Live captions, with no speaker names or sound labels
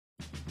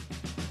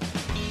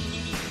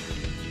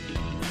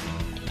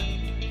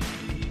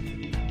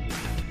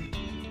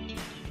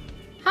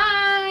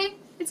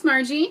It's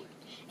Margie.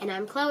 And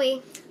I'm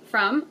Chloe.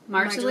 From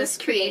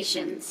Marginless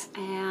Creations.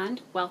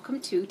 And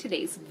welcome to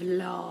today's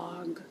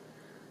vlog.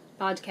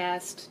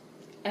 Podcast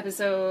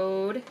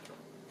episode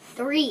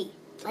 3.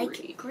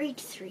 Like grade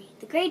 3.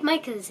 The grade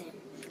Micah's in.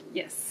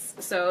 Yes.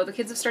 So the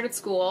kids have started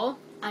school.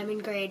 I'm in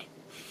grade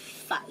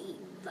 5.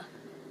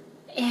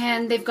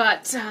 And they've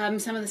got some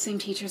of the same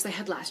teachers they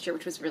had last year,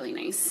 which was really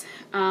nice.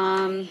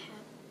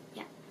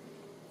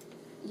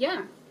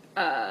 Yeah.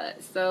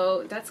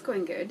 So that's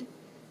going good.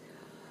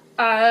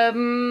 At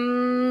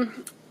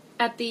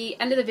the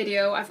end of the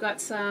video, I've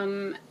got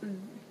some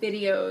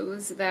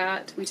videos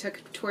that we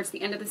took towards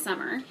the end of the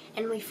summer.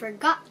 And we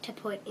forgot to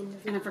put in the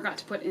video. And I forgot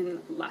to put in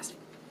the last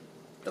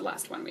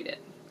one we did,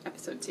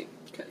 episode 2,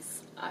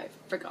 because I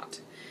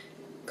forgot.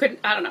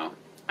 I don't know.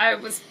 I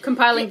was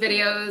compiling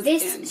videos.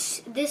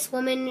 This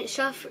woman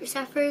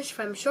suffers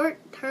from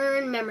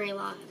short-term memory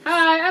loss.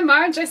 Hi, I'm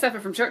Marge. I suffer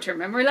from short-term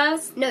memory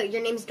loss. No,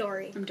 your name's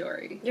Dory. I'm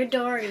Dory. You're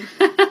Dory.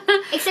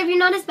 Except you're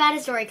not as bad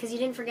as Dory because you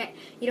don't forget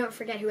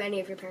who any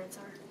of your parents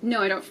are.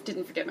 No, I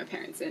didn't forget my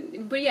parents.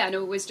 But yeah,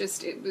 no, it was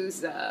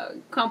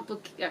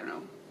complicated.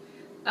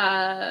 I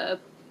don't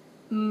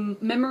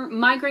know.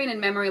 Migraine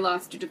and memory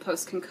loss due to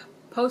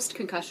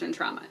post-concussion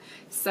trauma.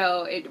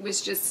 So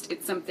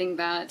it's something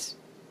that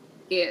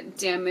it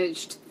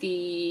damaged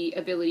the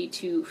ability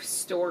to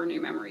store new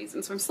memories.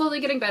 And so I'm slowly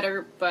getting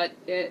better, but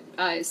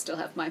I still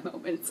have my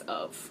moments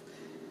of,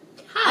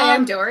 hi,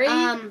 I'm Dory.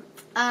 Trying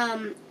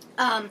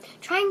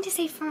to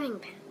say frying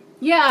pan.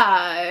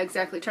 Yeah,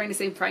 exactly. Trying to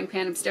say frying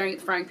pan. I'm staring at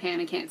the frying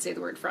pan. I can't say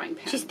the word frying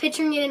pan. She's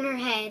picturing it in her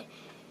head.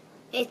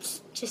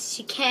 It's just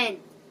she can't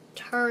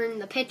turn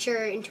the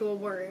picture into a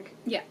word.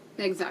 Yeah,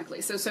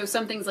 exactly. So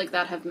some things like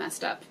that have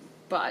messed up,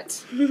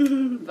 but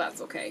that's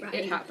okay. Right.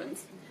 It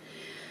happens.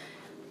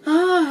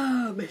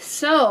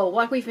 So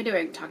what we've been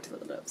doing? Talked a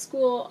little bit of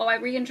school. Oh, I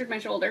re-injured my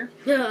shoulder.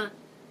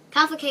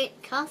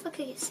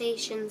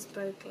 Complications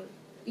broken.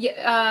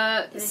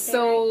 Yeah.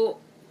 So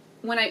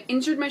when I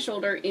injured my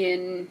shoulder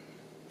in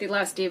the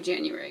last day of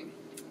January,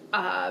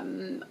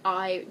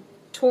 I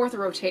tore the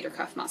rotator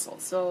cuff muscle.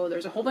 So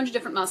there's a whole bunch of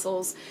different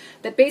muscles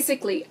that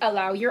basically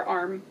allow your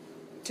arm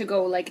to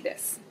go like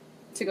this,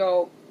 to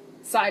go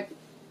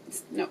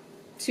sideways,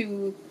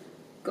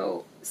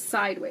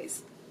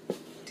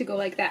 to go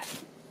like that.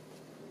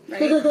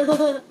 Right?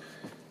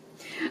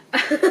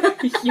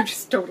 You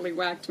just totally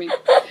whacked me.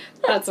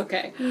 That's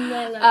okay.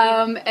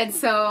 And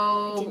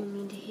so I didn't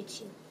mean to hit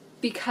you.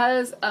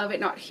 Because of it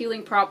not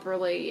healing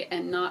properly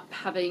and not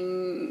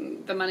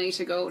having the money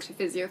to go to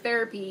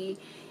physiotherapy,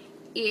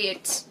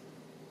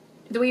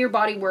 the way your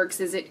body works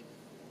is it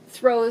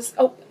throws.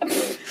 Oh,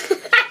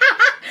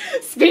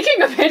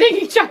 speaking of hitting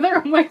each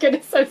other, oh my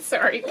goodness, I'm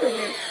sorry. Come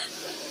here.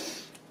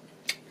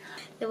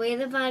 The way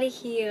the body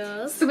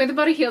heals. The way the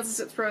body heals is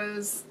it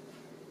throws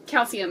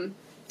calcium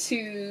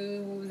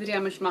to the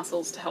damaged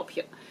muscles to help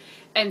heal.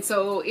 And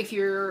so if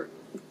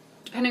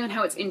depending on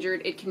how it's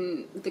injured,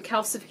 the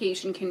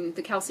calcium can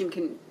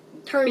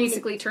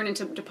basically turn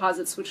into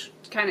deposits, which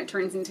kind of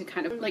turns into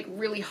like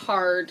really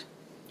hard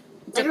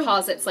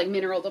deposits, like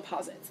mineral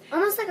deposits.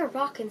 Almost like a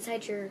rock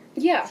inside your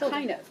shoulder.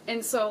 Kind of.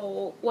 And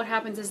so what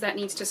happens is that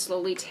needs to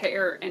slowly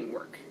tear and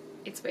work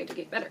its way to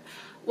get better.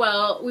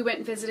 Well, we went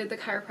and visited the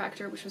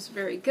chiropractor, which was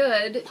very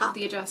good.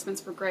 The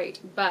adjustments were great,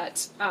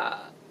 but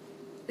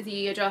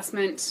the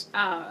adjustment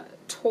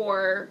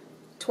tore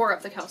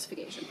up the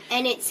calcification.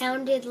 And it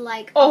sounded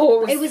like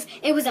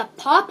it was a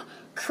pop,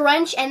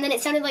 crunch, and then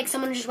it sounded like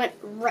someone just went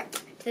right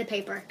to the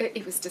paper.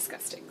 It was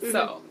disgusting.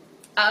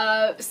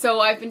 Mm-hmm. So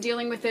I've been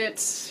dealing with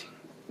it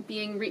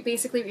being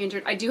basically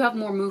re-injured. I do have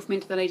more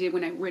movement than I did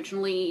when I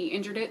originally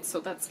injured it, so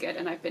that's good,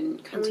 and I've been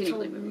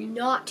continually moving.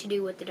 Not to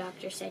do what the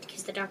doctor said,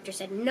 because the doctor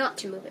said not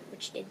to move it,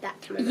 which did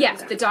that to my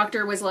Yes, the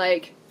doctor was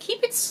like,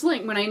 keep it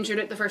sling. When I injured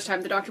it the first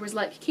time, the doctor was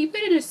like, keep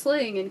it in a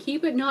sling and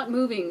keep it not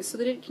moving so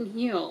that it can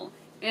heal.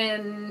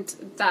 And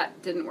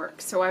that didn't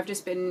work. So I've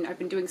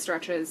been doing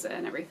stretches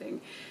and everything.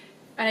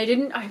 And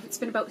it's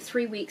been about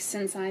 3 weeks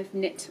since I've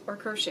knit or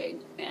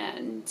crocheted.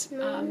 And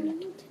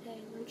knitting today,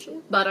 weren't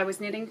you? But I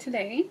was knitting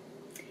today.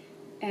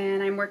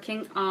 And I'm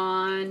working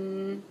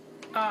on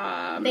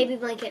baby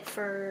blanket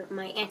for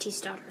my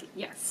auntie's daughter.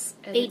 Yes.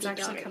 And it's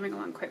actually coming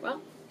along quite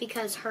well.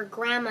 Because her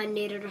grandma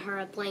knitted her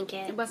a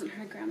blanket. It wasn't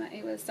her grandma,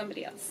 it was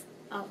somebody else.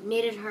 Oh,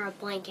 knitted her a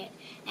blanket,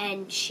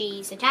 and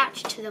she's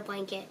attached to the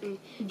blanket, and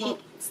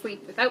won't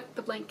sleep without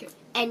the blanket.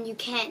 And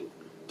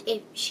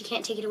she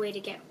can't take it away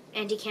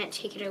Auntie can't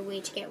take it away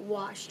to get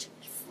washed.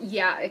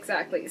 Yeah,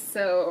 exactly.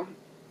 So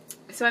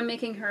I'm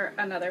making her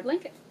another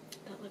blanket.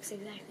 That looks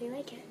exactly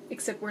like it.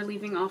 Except we're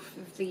leaving off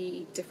of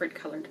the different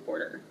colored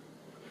border.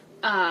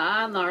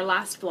 On our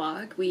last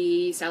vlog,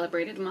 we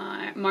celebrated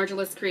my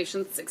Marginless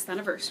Creations 6th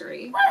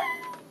anniversary.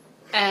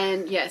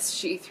 And yes,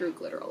 she threw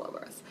glitter all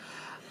over us.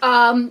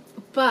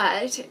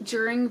 But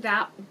during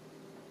that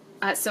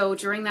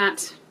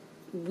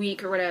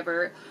week or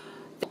whatever,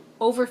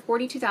 over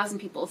 42,000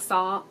 people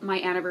saw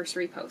my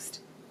anniversary post.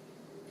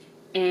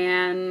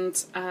 And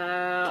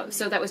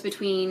so that was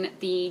between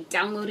the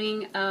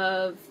downloading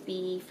of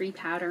the free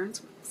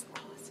patterns, which was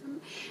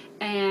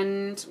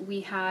And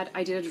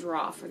I did a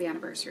draw for the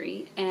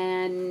anniversary,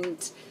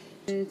 and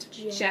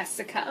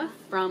Jessica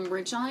from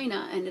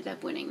Regina ended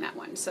up winning that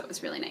one, so it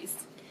was really nice.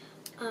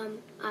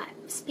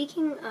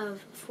 Speaking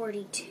of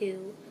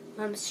 42,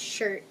 Mom's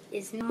shirt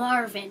is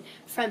Marvin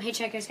from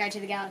Hitchhiker's Guide to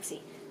the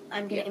Galaxy.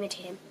 I'm going to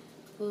imitate him.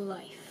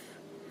 Life.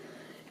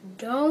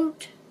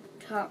 Don't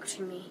talk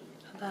to me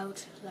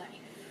about life.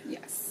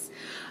 Yes.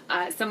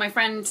 So my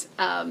friend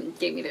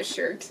gave me this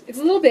shirt. It's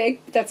a little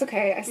big, but that's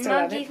okay. I still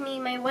love it. Mom gave me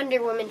my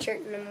Wonder Woman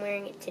shirt, and I'm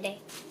wearing it today.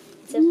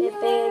 It's a bit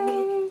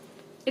big.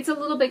 It's a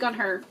little big on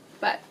her,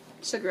 but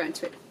she'll grow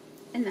into it,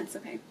 and that's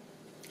okay.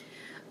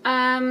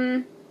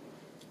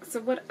 So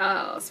what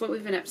else? What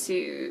we've been up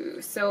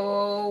to?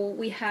 So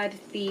we had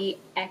the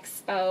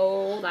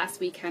expo last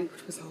weekend,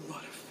 which was a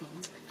lot of fun.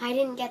 I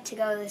didn't get to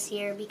go this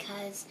year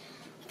because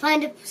I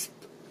planned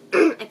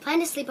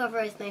to sleep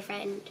over with my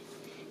friend,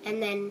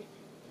 and then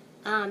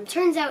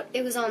turns out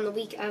it was on the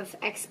week of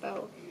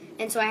expo,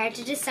 and so I had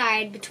to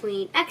decide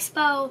between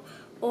expo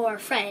or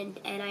friend,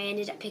 and I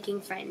ended up picking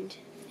friend.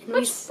 And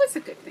which was a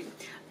good thing.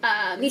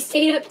 We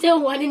stayed up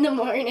till 1 in the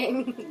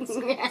morning.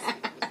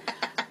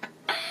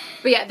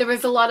 But yeah, there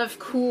was a lot of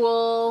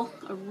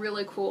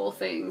really cool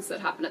things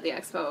that happened at the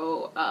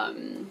expo.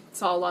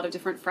 Saw a lot of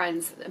different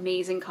friends,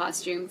 amazing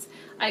costumes.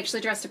 I actually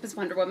dressed up as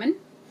Wonder Woman.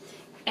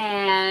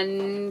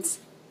 And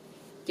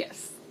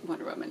yes,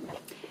 Wonder Woman.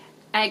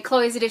 And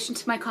Chloe's addition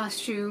to my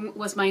costume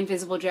was my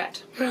invisible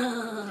jet.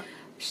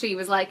 She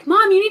was like,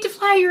 Mom, you need to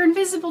fly your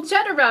invisible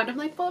jet around. I'm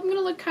like, well, I'm going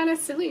to look kind of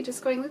silly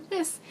just going like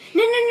this.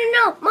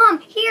 No. Mom,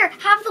 here,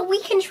 have the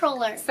Wii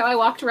controller. So I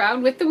walked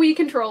around with the Wii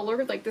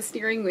controller, like the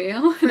steering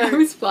wheel, and I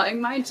was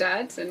flying my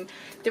jet. And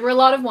there were a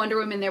lot of Wonder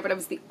Women there, but I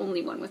was the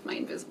only one with my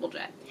invisible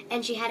jet.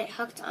 And she had it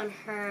hooked on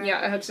her... Yeah,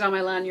 I hooked it on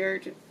my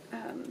lanyard.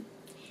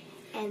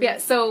 Yeah,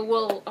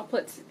 so I'll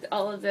put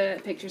all of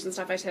the pictures and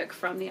stuff I took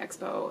from the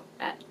expo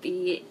at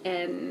the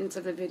end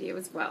of the video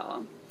as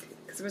well.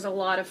 Because there was a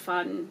lot of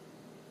fun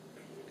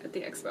at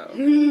the expo.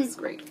 It was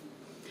great.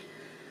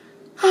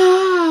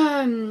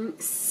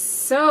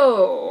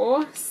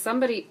 So,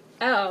 somebody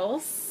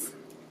else...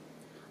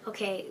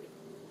 Okay,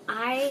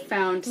 I...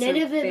 found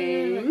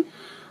something.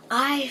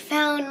 I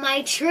found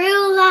my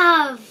true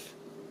love!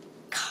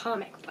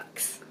 Comic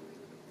books.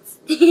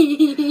 So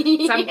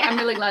I'm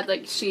really glad,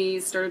 like, she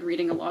started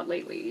reading a lot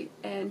lately,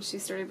 and she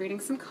started reading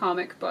some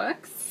comic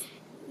books.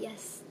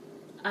 Yes.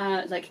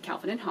 Like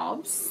Calvin and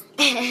Hobbes.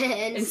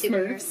 and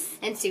Smurfs.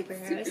 And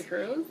superheroes.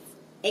 Superheroes.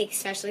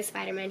 Especially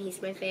Spider-Man,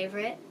 he's my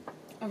favorite.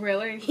 Oh,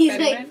 really? He's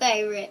my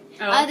favorite.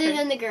 Oh, other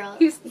than the girl.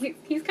 He's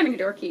kind of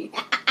dorky.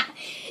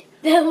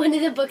 One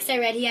of the books I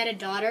read, he had a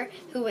daughter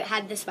who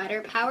had the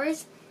spider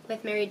powers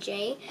with Mary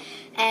J.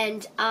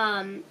 And,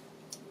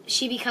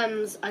 she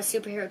becomes a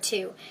superhero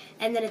too.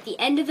 And then at the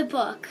end of the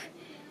book,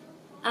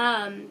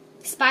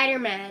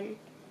 Spider-Man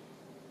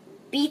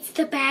beats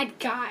the bad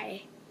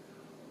guy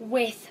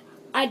with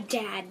a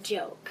dad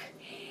joke.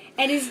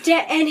 And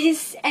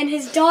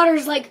his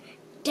daughter's like,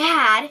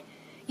 Dad,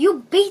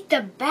 you beat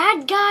the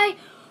bad guy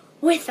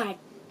with a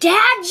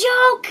dad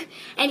joke?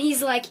 And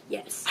he's like,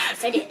 yes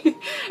I did.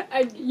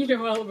 You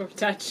know all about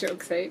dad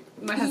jokes, eh?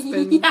 My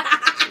husband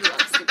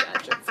loves the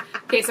dad jokes.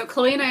 Okay, so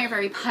Chloe and I are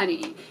very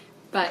punny.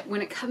 But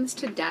when it comes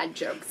to dad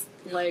jokes,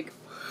 like,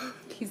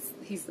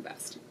 he's the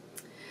best.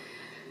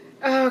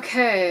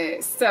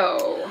 Okay,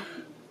 so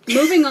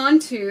moving on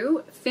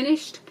to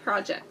finished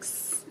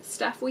projects.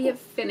 Stuff we have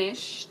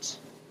finished.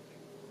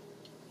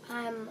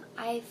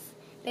 I've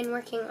been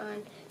working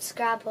on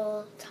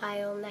Scrabble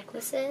tile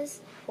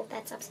necklaces. Hope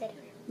that's upside down.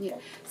 Yeah.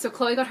 So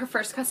Chloe got her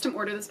first custom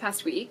order this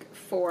past week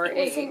for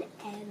an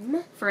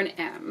M. For an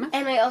M.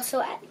 And I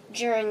also,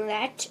 during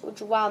that,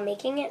 while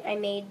making it, I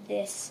made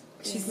this.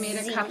 She's made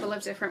a couple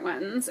of different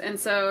ones, and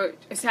so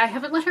I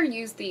haven't let her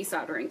use the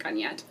soldering gun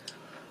yet.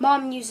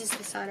 Mom uses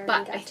the soldering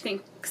gun. But I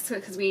think,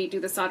 because we do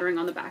the soldering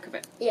on the back of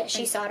it. Yeah,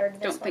 she soldered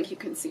this one. Don't think you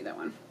can see that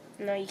one.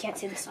 No, you can't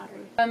see the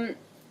soldering.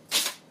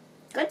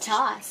 Good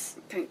toss.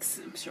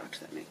 Thanks, I'm shocked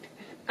that made it.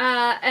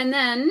 And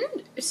then,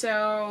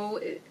 so,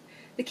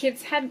 the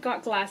kids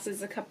got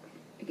glasses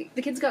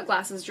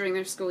during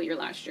their school year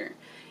last year.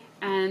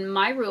 And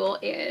my rule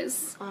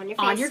is, on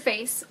your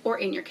face or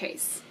in your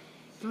case.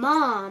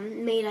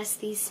 Mom made us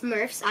these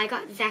Smurfs. I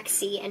got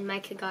Vexy and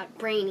Micah got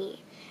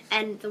Brainy.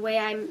 And the way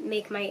I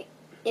make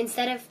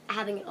instead of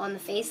having it on the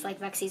face like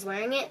Vexy's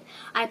wearing it,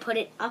 I put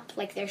it up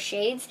like they're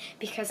shades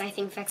because I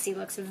think Vexy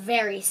looks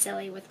very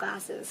silly with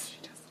glasses.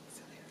 She does look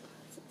silly with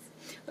glasses.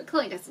 But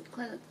Chloe doesn't.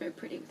 Chloe looks very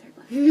pretty with her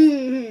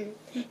glasses.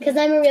 Because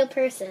I'm a real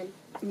person.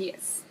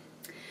 Yes.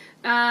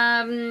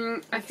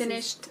 I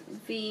finished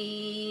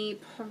the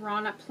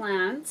piranha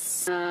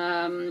plants.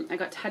 I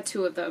had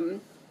 2 of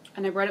them.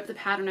 And I wrote up the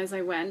pattern as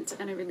I went,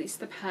 and I released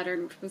the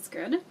pattern, which was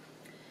good.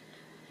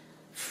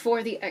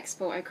 For the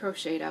expo, I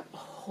crocheted up a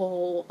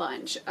whole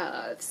bunch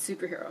of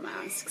superhero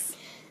masks.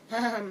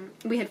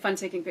 We had fun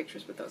taking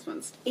pictures with those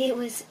ones. It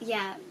was,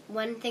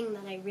 one thing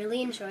that I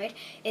really enjoyed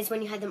is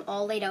when you had them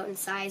all laid out in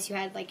size. You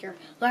had, like, your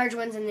large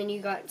ones, and then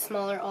you got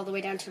smaller all the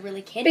way down to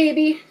really kid.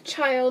 Baby,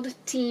 child,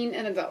 teen,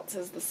 and adults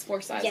is the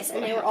 4 sizes. Yes,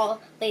 and they were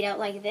all laid out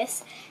like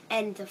this.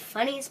 And the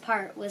funniest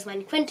part was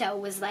when Quinto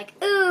was like,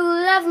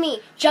 ooh, love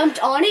me, jumped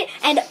on it,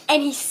 and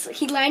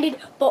he landed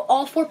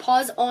all 4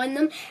 paws on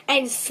them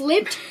and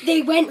slipped.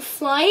 They went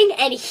flying,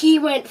 and he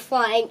went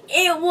flying.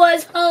 It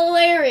was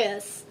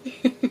hilarious.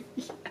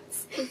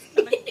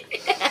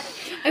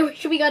 I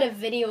wish we got a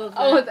video of that.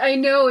 Oh, I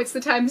know. It's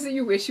the times that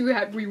you wish we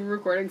were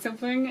recording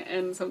something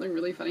and something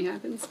really funny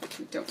happens, but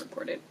we don't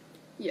record it.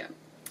 Yeah.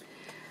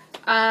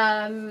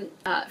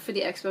 For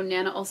the expo,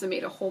 Nana also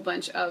made a whole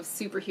bunch of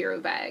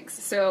superhero bags.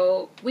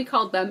 So we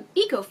called them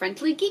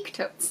eco-friendly geek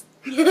totes.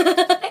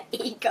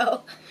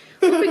 Eco.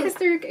 Because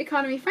they're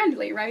economy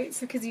friendly, right?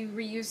 So because you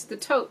reuse the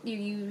tote, you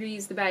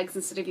reuse the bags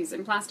instead of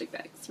using plastic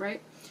bags,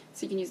 right?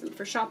 So you can use them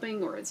for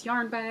shopping or as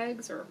yarn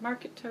bags or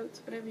market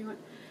totes, whatever you want.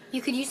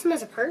 You could use them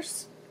as a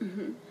purse.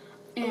 Mm-hmm.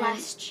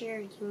 Last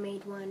year you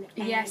made one.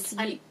 And yes.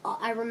 I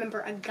remember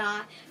a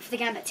guy, for the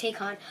game at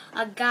TakeOn,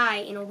 a guy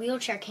in a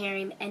wheelchair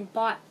came and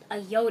bought a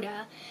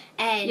Yoda.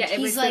 And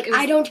he's like,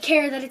 I don't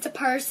care that it's a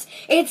purse.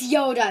 It's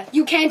Yoda.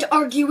 You can't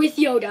argue with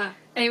Yoda.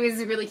 And it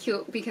was really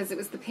cute because it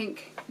was the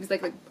pink. It was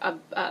like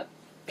a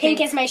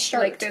pink as my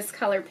shirt. Like this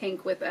color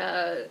pink with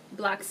a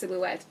black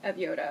silhouette of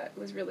Yoda. It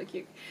was really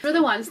cute. These were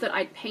the ones that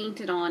I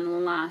painted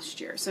on last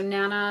year. So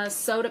Nana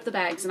sewed up the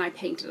bags and I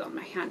painted them.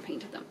 I hand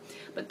painted them.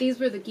 But these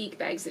were the geek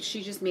bags that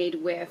she just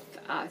made with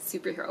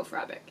superhero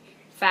fabric.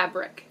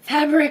 Fabric.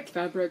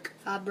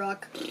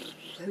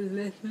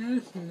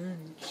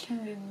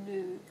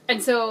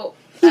 And so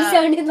he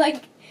sounded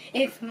like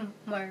if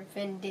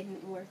Marvin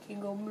didn't work,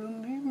 he'd go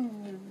boom, boom,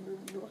 boom,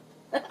 boom.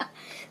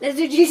 That's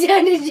what you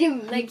sounded to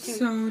him like.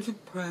 So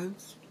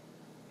depressed.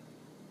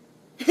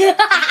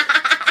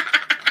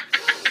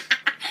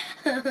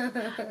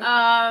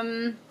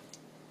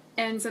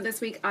 And so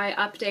this week I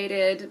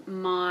updated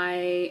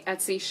my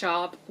Etsy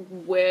shop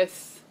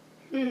with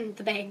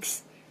the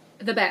bags.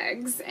 The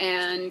bags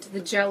and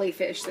the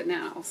jellyfish that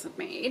Nana also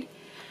made.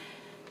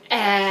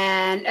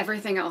 And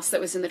everything else that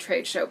was in the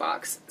trade show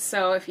box.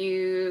 So if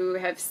you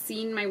have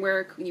seen my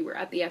work, you were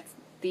at the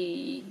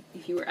expo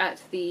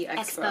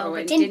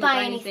and didn't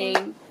buy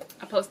anything,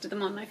 I posted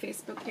them on my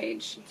Facebook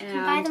page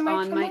and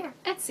on my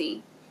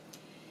Etsy.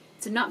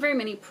 So not very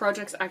many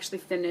projects actually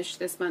finished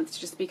this month,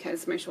 just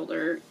because my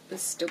shoulder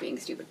is still being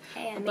stupid.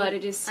 Hey, but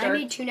it is. I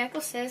made 2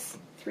 necklaces.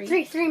 Three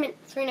necklaces.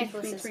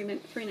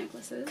 Three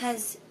necklaces.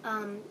 Because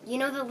you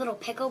know the little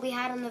pickle we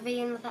had on the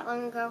video not that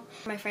long ago.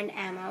 My friend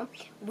Ammo,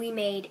 I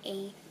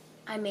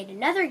made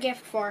another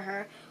gift for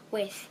her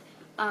with.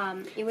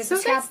 It was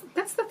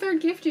that's the 3rd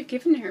gift you've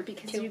given her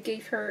because you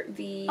gave her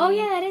the. Oh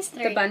yeah, that is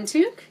 3. The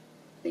buntook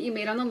that you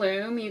made on the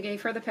loom. You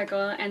gave her the pickle,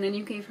 and then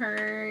you gave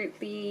her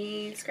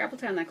the Scrabble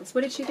tail necklace.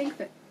 What did she think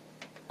of it?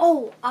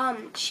 Oh,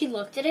 she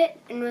looked at it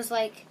and was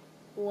like,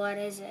 "What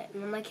is it?"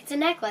 And I'm like, "It's a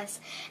necklace."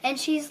 And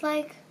she's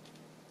like,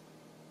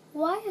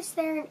 "Why is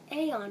there an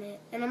A on it?"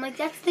 And I'm like,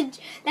 "That's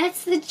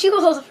the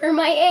jewel for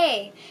my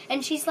A."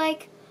 And she's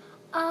like,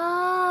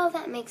 "Oh,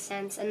 that makes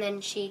sense." And then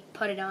she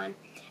put it on,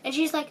 and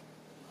she's like,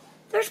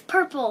 "There's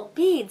purple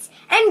beads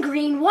and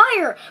green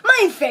wire,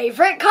 my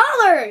favorite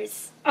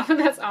colors." Oh,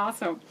 that's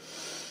awesome.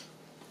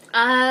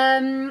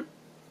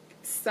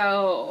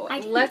 So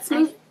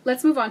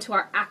let's move on to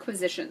our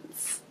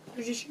acquisitions.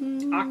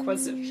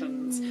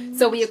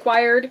 So we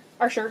acquired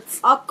our shirts.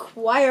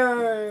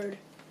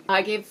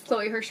 I gave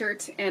Chloe her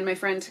shirt, and my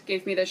friend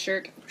gave me this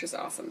shirt, which is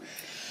awesome.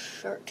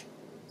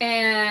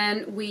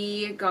 And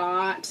we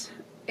got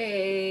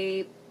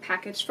a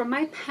package from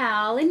my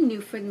pal in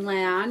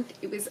Newfoundland.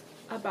 It was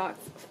a box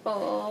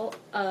full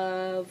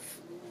of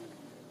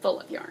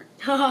yarn.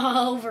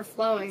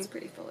 Overflowing. It's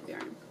pretty full of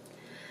yarn.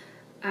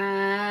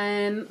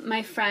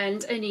 My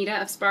friend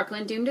Anita of Sparkle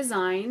and Doom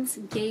Designs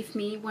gave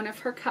me one of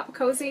her cup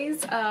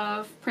cozies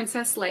of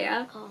Princess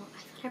Leia. Oh, I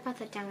thought I brought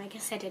that down. I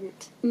guess I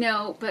didn't.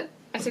 No, but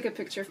I took a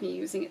picture of me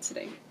using it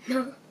today.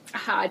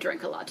 I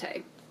drank a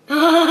latte.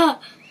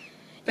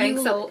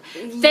 Thanks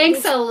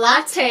a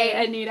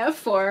latte, Anita,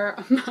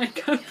 for my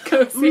cup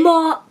cozy.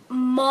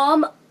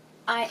 Mom,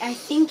 I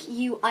think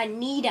you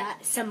Anita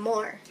some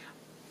more.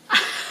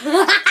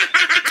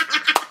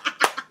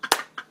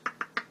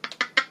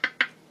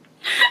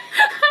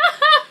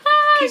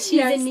 She's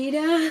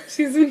Anita.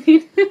 She's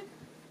Anita.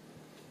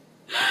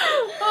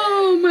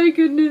 Oh my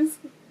goodness.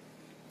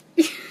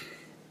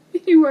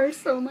 You are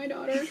so my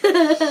daughter.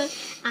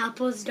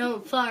 Apples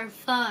don't fall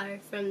far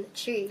from the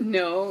tree.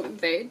 No,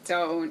 they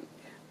don't.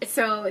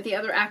 So the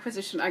other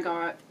acquisition I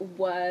got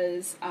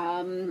was,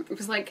 it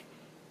was like,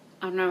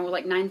 I don't know,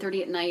 like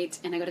 9:30 at night,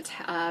 and I got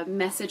a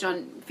message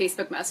on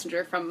Facebook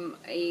Messenger from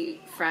a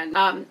friend,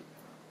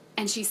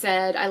 and she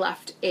said, I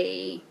left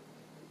a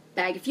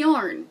bag of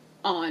yarn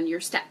on your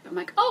step. I'm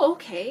like, oh,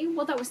 okay,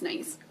 well, that was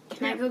nice.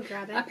 Can I go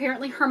grab it?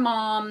 Apparently her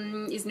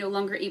mom is no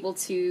longer able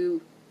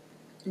to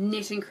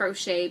knit and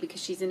crochet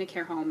because she's in a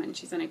care home and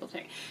she's unable to.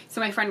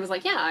 So my friend was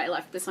like, yeah, I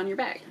left this on your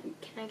bag.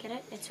 Can I get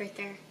it? It's right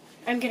there.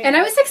 I'm getting And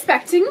I was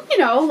expecting, you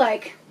know,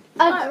 like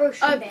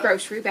a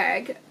grocery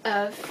bag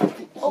of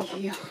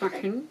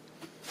yarn.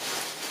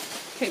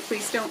 Okay,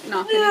 please don't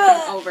knock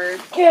anything over.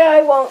 Yeah,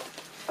 I won't.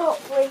 Oh,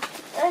 wait.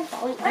 I'm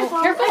falling.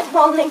 Careful. I'm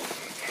falling.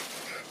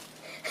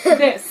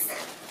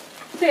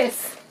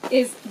 This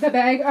is the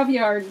bag of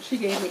yarn she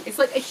gave me. It's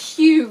like a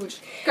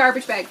huge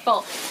garbage bag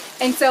full.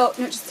 And so,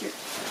 no, just here.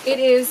 It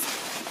is,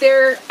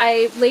 there,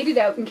 I laid it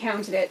out and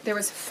counted it. There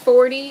was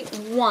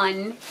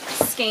 41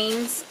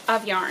 skeins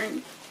of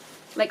yarn.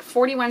 Like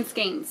 41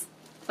 skeins.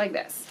 Like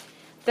this.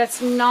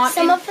 That's not...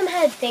 Some of them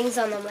had things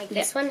on them. Like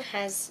this one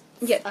has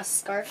a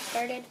scarf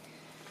started.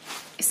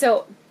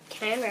 So...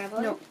 Can I unravel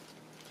it? No.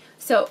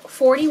 So,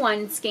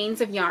 41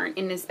 skeins of yarn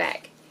in this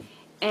bag.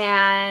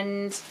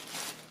 And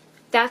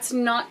that's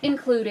not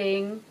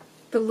including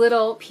the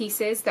little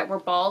pieces that were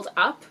balled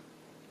up.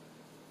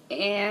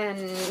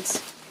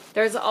 And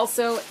there's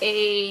also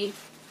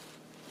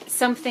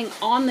something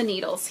on the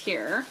needles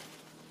here.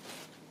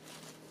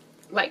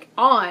 Like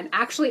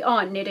actually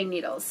on knitting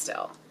needles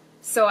still.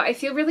 So I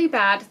feel really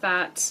bad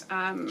that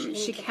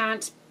she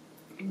can't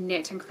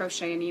knit and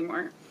crochet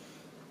anymore.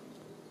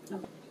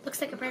 Looks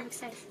like a perfect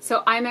size.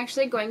 So I'm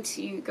actually going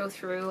to go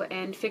through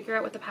and figure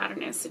out what the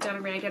pattern is, sit down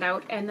and write it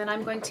out, and then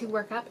I'm going to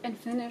work up and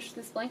finish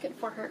this blanket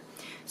for her.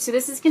 So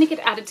this is going to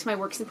get added to my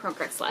works in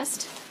progress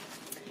list.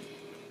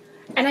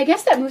 And I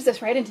guess that moves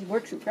us right into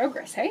works in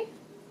progress, hey?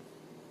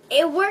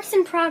 It works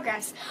in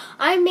progress.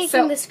 I'm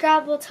making the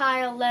Scrabble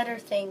tile letter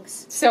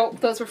things. So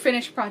those were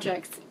finished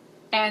projects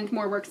and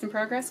more works in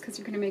progress because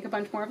you're going to make a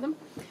bunch more of them.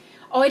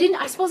 Oh,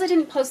 I suppose I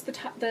didn't post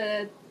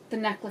the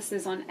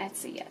necklaces on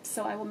Etsy yet,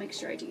 so I will make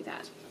sure I do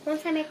that.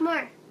 Once I make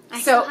more. I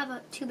still have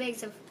 2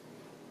 bags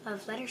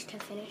of letters to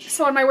finish.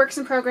 So on my works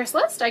in progress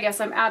list, I guess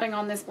I'm adding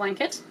on this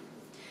blanket.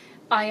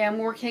 I am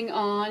working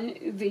on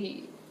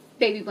the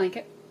baby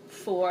blanket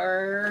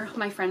for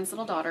my friend's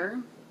little daughter.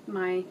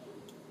 My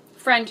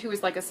friend who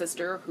is like a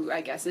sister, who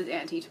I guess is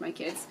auntie to my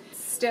kids.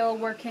 Still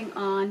working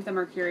on the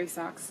Mercury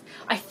socks.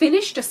 I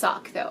finished a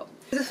sock though.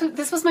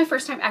 This was my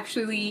first time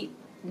actually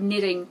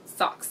knitting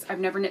socks. I've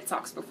never knit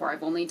socks before.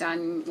 I've only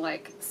done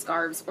like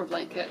scarves or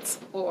blankets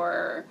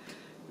or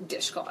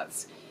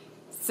dishcloths.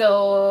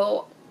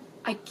 So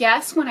I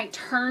guess when I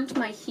turned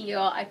my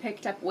heel, I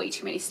picked up way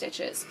too many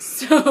stitches.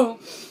 So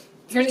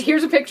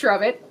here's a picture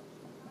of it.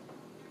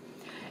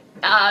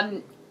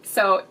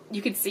 So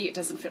you can see it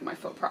doesn't fit my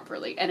foot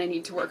properly and I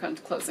need to work on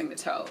closing the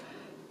toe.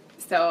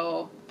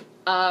 So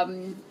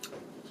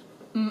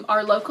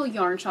our local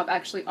yarn shop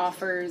actually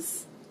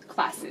offers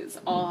classes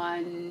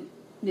on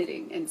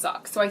knitting and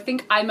socks. So I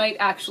think I might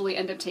actually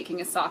end up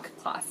taking a sock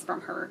class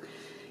from her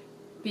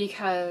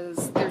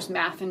because there's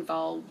math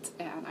involved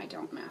and I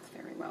don't math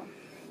very well.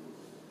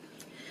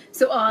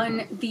 So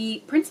on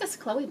the Princess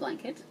Chloe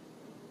blanket,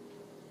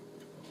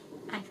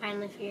 I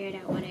finally figured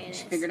out what it is.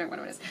 She figured out what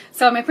it is.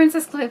 So on my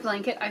Princess Chloe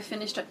blanket, I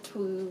finished up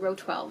to row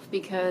 12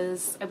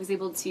 because I was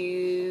able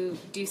to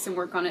do some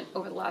work on it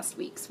over the last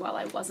weeks while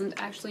I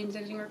wasn't actually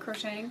knitting or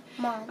crocheting.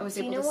 Mom, I was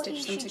able to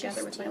stitch them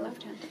together with my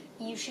left hand.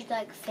 You should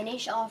like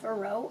finish off a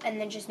row and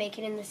then just make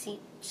it in the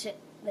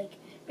like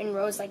in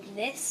rows like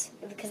this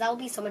because that will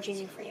be so much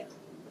easier for you.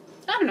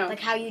 I don't know.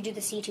 Like how you do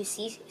the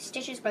C2C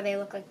stitches where they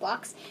look like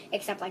blocks,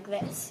 except like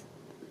this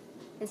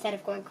instead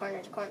of going corner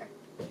to corner.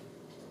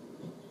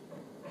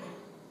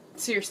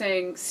 So you're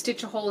saying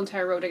stitch a whole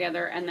entire row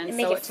together and then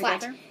sew it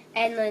together?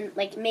 And then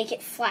like make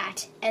it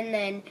flat and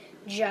then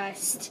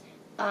just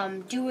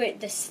do it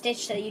the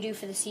stitch that you do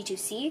for the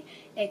C2C,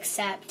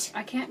 except...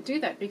 I can't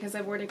do that because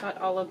I've already got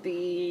all of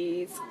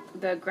the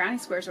granny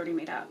squares already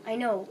made up. I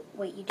know.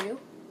 Wait, you do?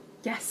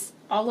 Yes.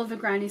 All of the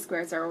granny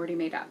squares are already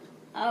made up.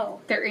 Oh.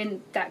 They're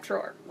in that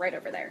drawer right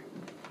over there.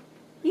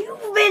 You've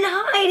been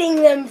hiding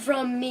them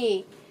from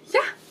me.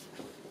 Yeah.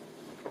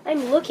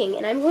 I'm looking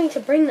and I'm going to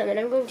bring them and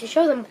I'm going to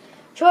show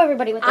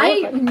everybody what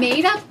they look like. I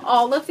made up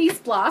all of these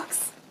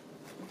blocks.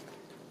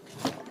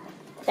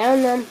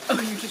 Down them.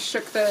 Oh, you just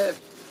shook the...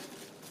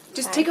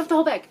 Just take out the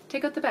whole bag.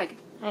 Take out the bag.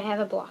 I have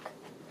a block.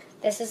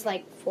 This is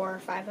like 4 or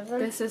 5 of them.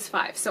 This is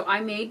 5. So I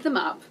made them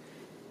up.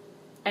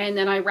 And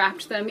then I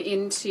wrapped them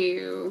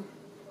into...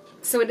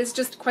 So it is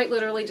just quite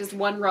literally just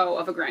one row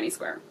of a granny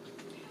square.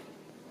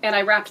 And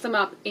I wrapped them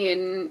up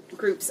in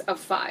groups of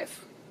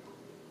 5.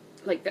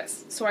 Like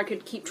this. So I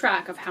could keep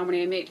track of how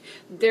many I made.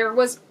 There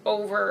was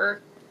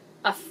over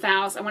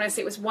 1,000... I want to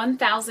say it was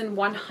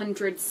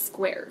 1,100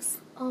 squares.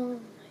 Oh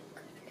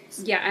my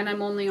goodness. Yeah, and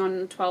I'm only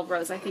on 12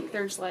 rows. I think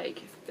there's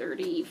like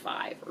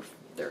 35 or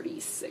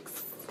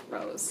 36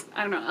 rows.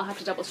 I don't know. I'll have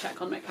to double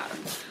check on my pattern.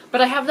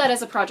 But I have that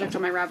as a project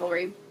on my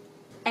Ravelry.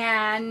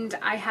 And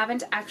I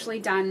haven't actually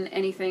done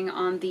anything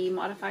on the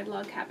modified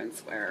log cabin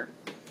square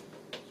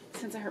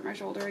since I hurt my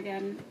shoulder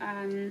again.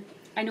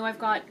 I know I've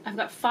got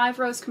 5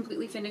 rows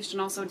completely finished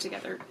and also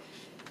together,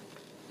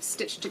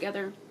 stitched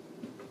together,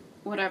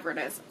 whatever it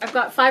is. I've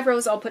got 5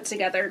 rows all put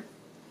together,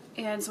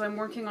 and so I'm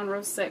working on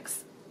row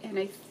 6. And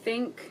I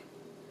think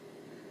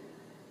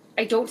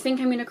I don't think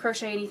I'm going to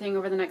crochet anything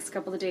over the next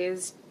couple of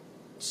days,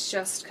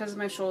 just because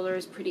my shoulder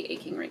is pretty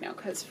aching right now,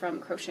 because from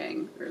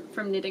crocheting, or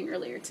from knitting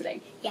earlier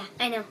today. Yeah,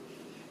 I know.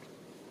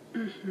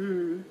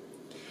 Mm-hmm.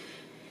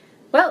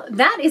 Well,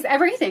 that is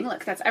everything.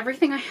 Look, that's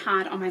everything I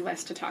had on my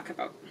list to talk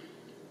about.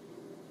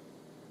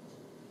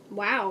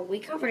 Wow, we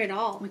covered it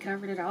all. We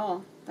covered it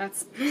all.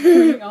 That's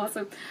pretty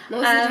awesome.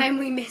 Most of the time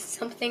we miss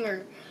something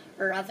or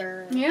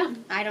other. Yeah.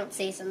 I don't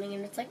say something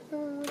and it's like,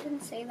 oh, I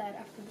didn't say that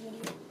after the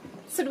video.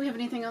 So do we have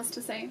anything else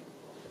to say?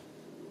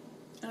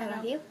 I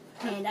love you.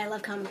 And I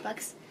love comic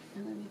books.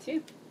 I love you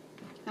too.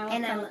 I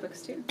love comic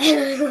books too.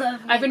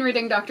 I've been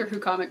reading Doctor Who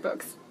comic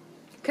books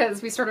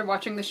because we started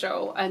watching the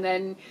show, and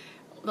then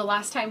the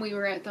last time we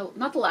were at the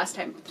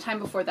time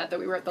before that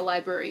we were at the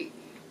library,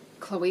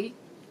 Chloe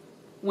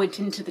went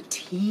into the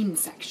teen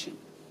section.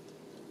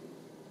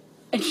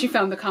 And she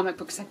found the comic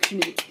book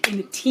section in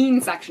the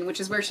teen section, which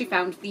is where she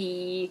found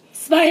the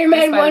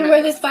Spider-Man one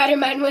where the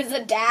Spider-Man was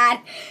a dad.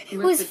 It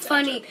was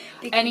funny.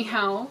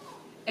 Anyhow,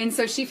 and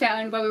so she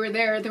found, while we were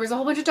there was a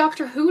whole bunch of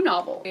Doctor Who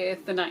novels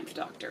with the 9th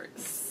Doctor.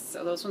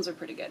 So those ones are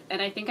pretty good. And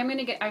I think I'm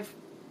going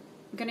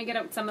to get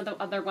out some of the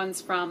other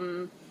ones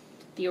from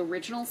the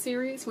original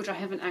series, which I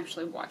haven't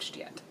actually watched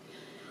yet.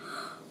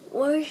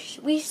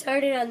 We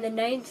started on the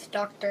 9th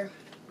Doctor.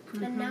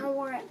 Mm-hmm. And now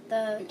we're at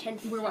the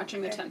 10th. We're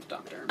watching the 10th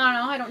Doctor. I don't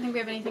know. I don't think we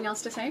have anything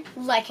else to say.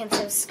 Like and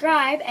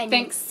subscribe. And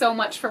thanks so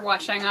much for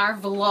watching our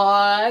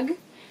vlog.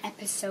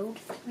 Episode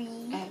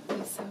 3.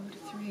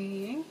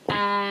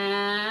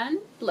 And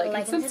like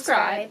and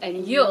subscribe.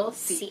 And you'll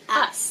see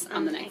us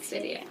on the next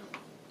video.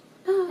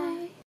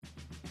 Bye.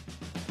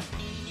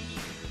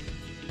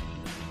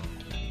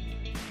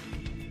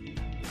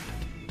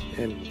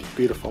 And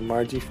beautiful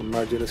Margie from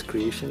Marginous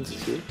Creations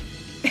is here.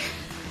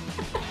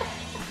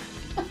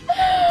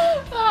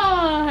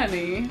 Oh,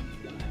 honey.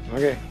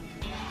 Okay.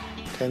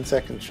 10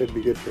 seconds should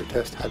be good for a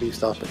test. How do you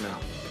stop it now?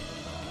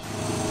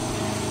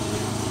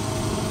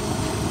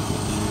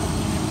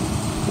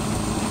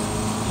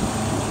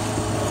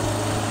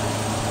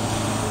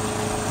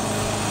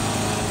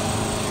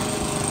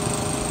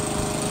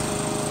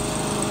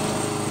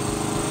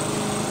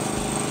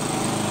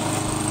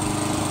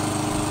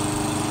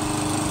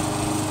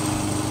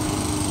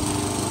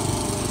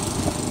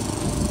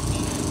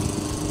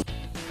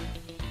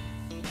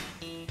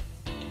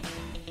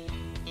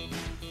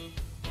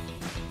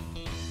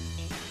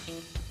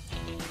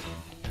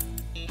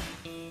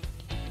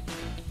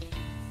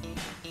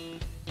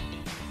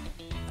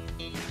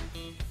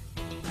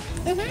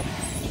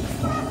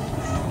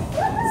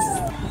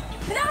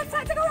 Now it's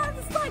time to go around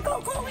the slide.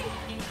 Go, Chloe!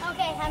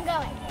 Okay, I'm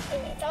going.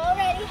 It's all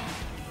ready.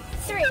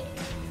 3,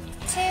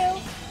 2,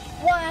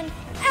 1,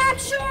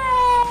 action!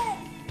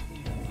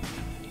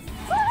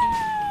 Woo!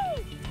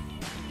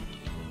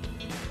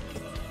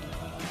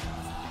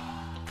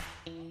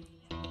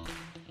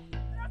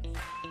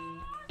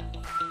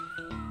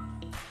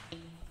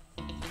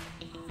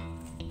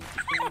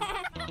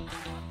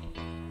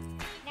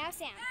 Now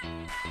Sam.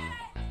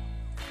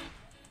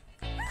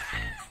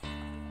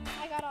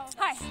 I got all of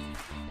Hi.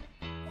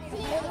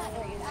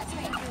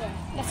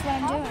 That's what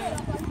I'm doing.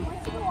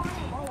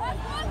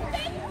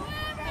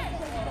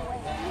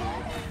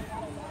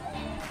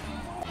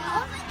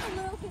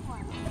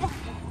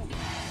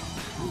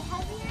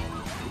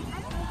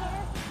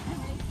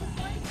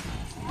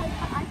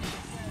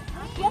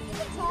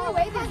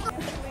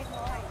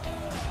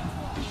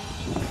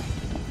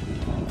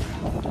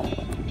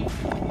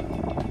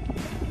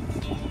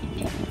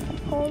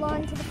 Hold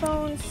on to the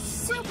phone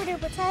super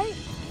duper tight.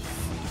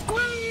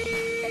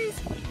 Squeeze!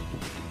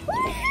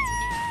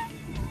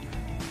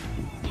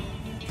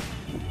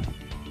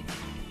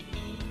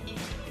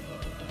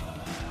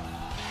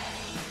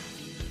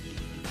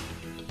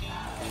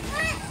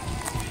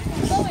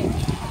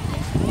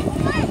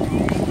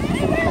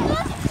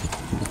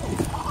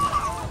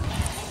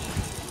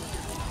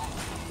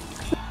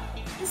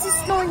 This is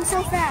going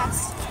so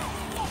fast.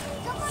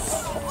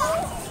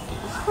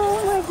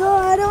 Oh my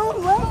god, oh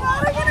my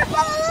god, I'm gonna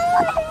fall!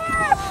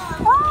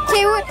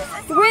 Okay,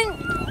 when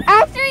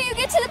after you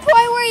get to the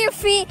point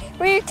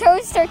where your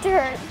toes start to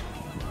hurt.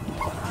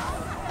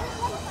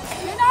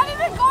 You're not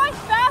even going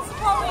fast,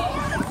 Chloe!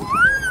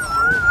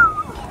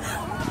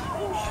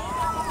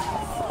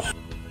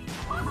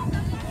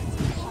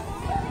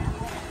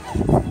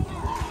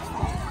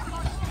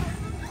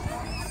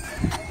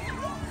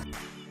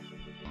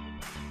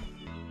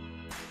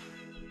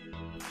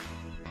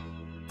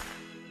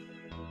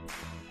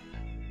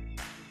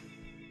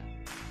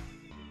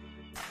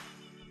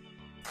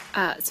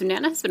 So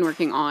Nana has been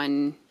working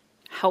on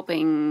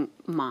helping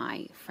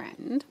my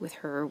friend with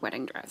her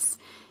wedding dress.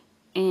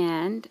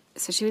 And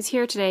so she was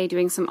here today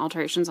doing some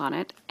alterations on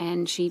it,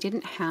 and she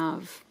didn't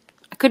have,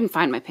 I couldn't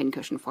find my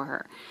pincushion for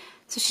her.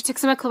 So she took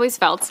some of Chloe's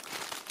felt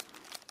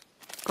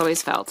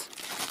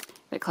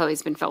that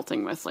Chloe's been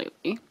felting with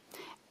lately,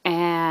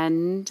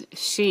 and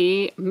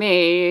she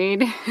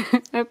made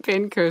a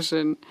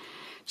pincushion.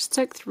 Just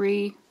took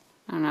 3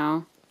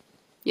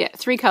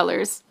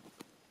 colors,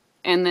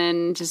 and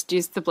then just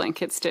used the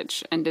blanket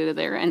stitch and did it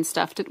there and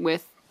stuffed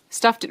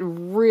it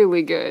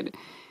really good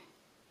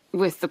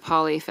with the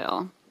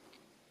polyfill.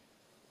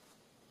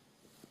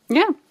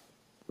 Yeah,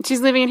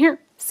 she's living in here.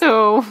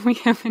 So we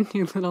have a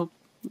new little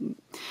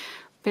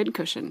bed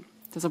cushion.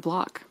 There's a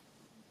block.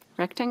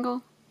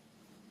 Rectangle?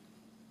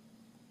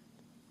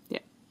 Yeah,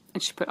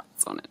 and she put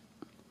eyes on it.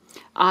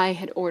 I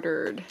had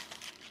ordered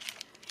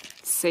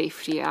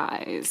safety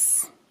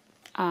eyes.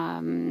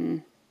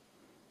 I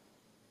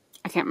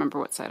can't remember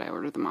what site I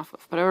ordered them off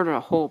of, but I ordered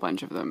a whole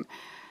bunch of them.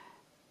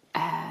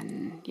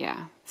 And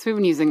yeah, so we've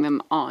been using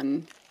them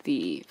on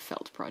the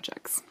felt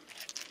projects.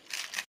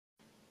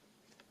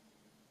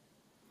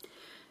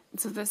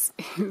 So this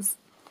is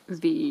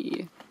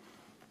the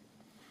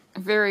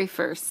very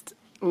first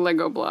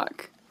Lego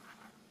block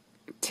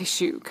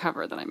tissue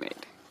cover that I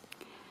made.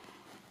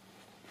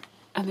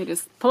 And they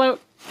just pull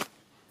out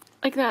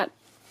like that.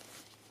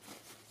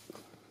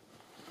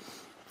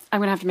 I'm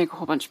gonna have to make a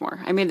whole bunch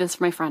more. I made this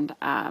for my friend,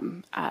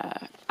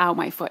 Ow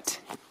My Foot.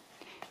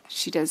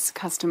 She does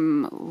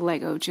custom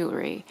Lego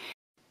jewelry.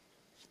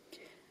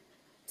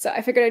 So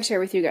I figured I'd share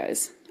with you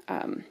guys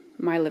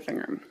my living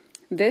room.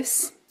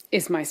 This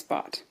is my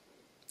spot.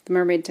 The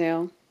mermaid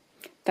tail,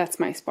 that's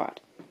my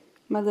spot.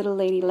 My little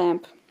lady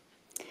lamp.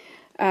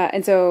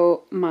 And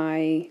so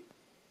my,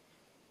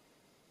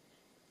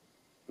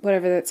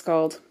 whatever that's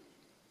called,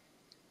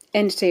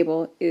 end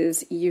table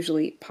is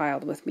usually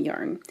piled with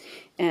yarn.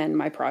 And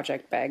my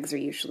project bags are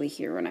usually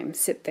here when I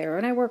sit there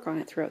and I work on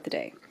it throughout the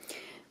day.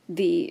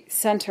 The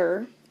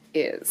center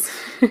is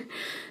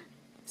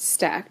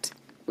stacked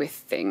with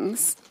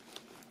things.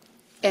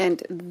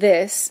 And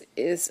this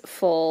is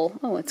full,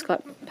 oh, it's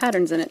got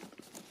patterns in it,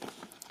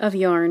 of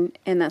yarn,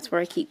 and that's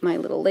where I keep my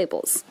little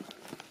labels.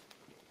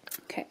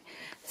 Okay,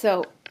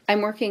 so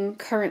I'm working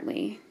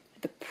currently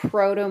the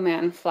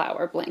Proto-Man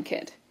flower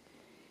blanket.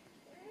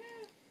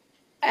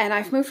 And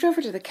I've moved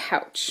over to the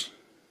couch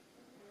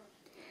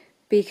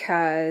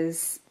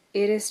because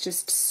it is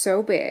just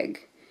so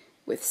big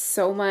with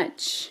so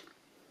much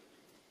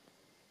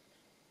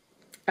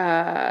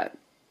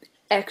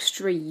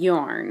extra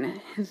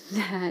yarn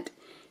that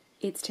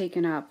it's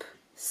taken up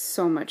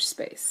so much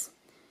space.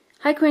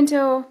 Hi,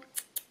 Quinto.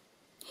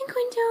 Hey,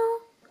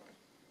 Quinto.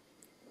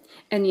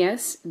 And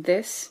yes,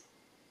 this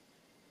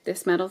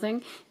metal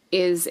thing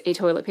is a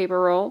toilet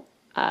paper roll.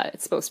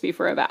 It's supposed to be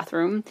for a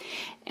bathroom.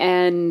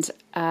 And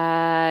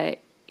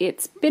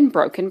it's been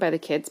broken by the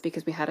kids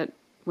because we had it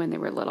when they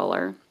were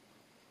littler.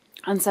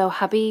 And so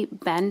hubby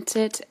bent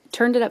it,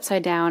 turned it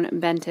upside down,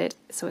 bent it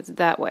so it's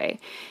that way.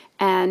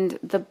 And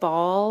the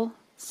balls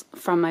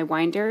from my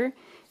winder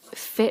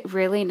fit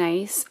really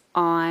nice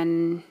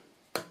on,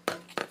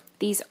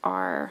 these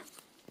are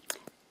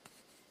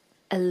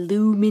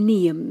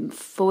aluminum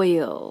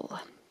foil,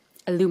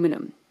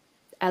 aluminum,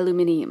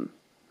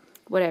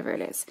 whatever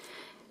it is.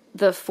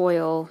 The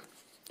foil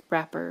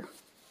wrapper,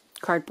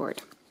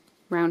 cardboard,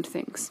 round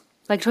things,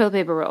 like toilet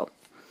paper roll.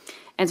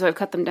 And so I've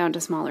cut them down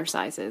to smaller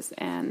sizes,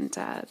 and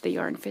the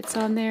yarn fits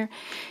on there,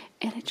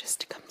 and it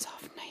just comes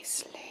off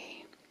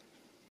nicely.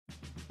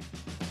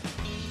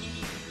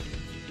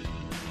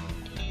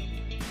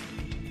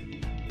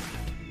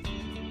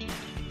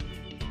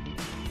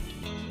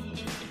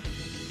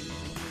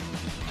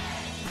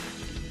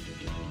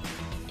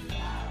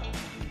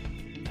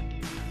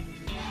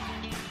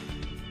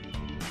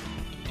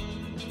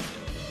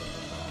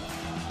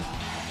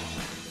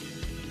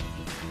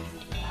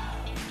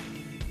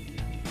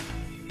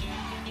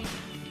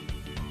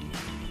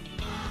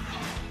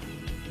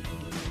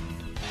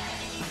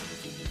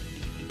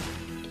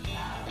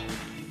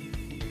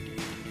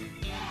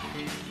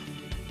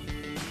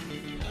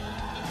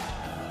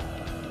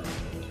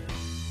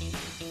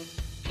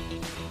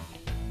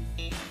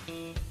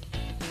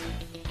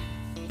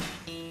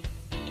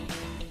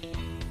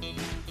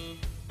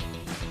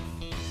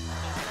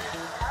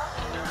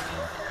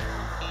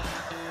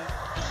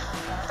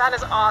 That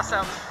is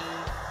awesome.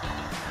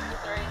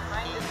 Sorry,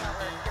 mine did not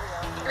work. Here we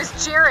go. It was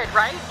Jared,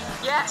 right?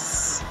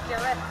 Yes.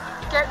 Gareth.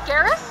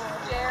 Gareth?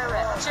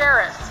 Jareth.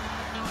 Jareth.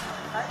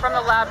 From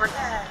the Labyrinth.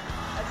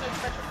 That's like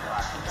such a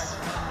box.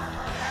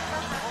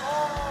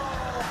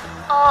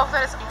 Oh,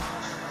 that is...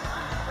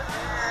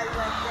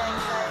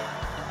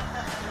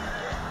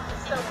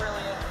 It's so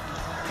brilliant.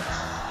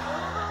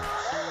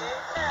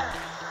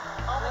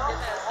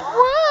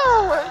 Woo!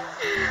 Oh my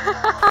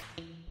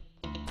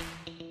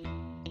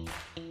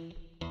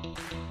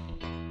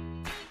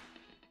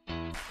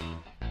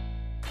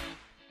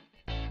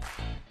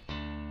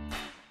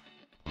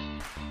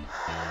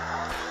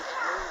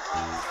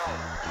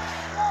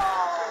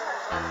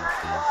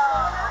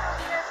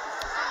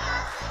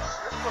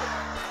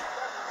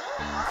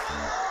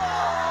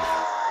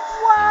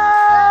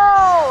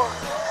Wow!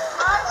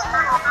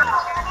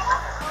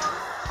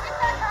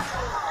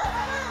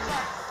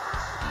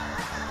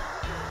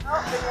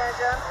 Oh, Indiana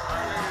Jones.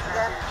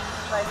 Again,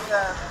 like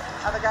the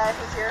other guy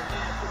who's here.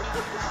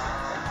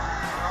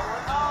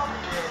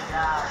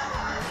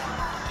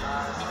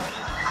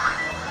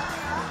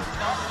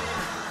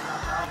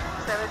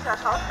 小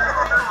潮水。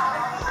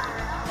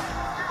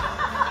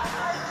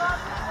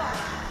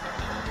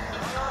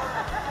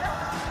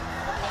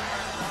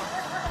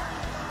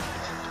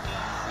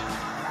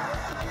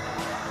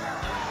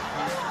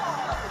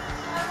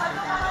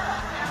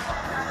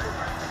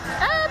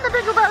And the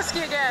Big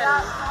Lebowski again.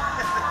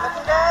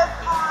 Looking good?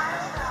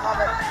 Love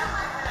it.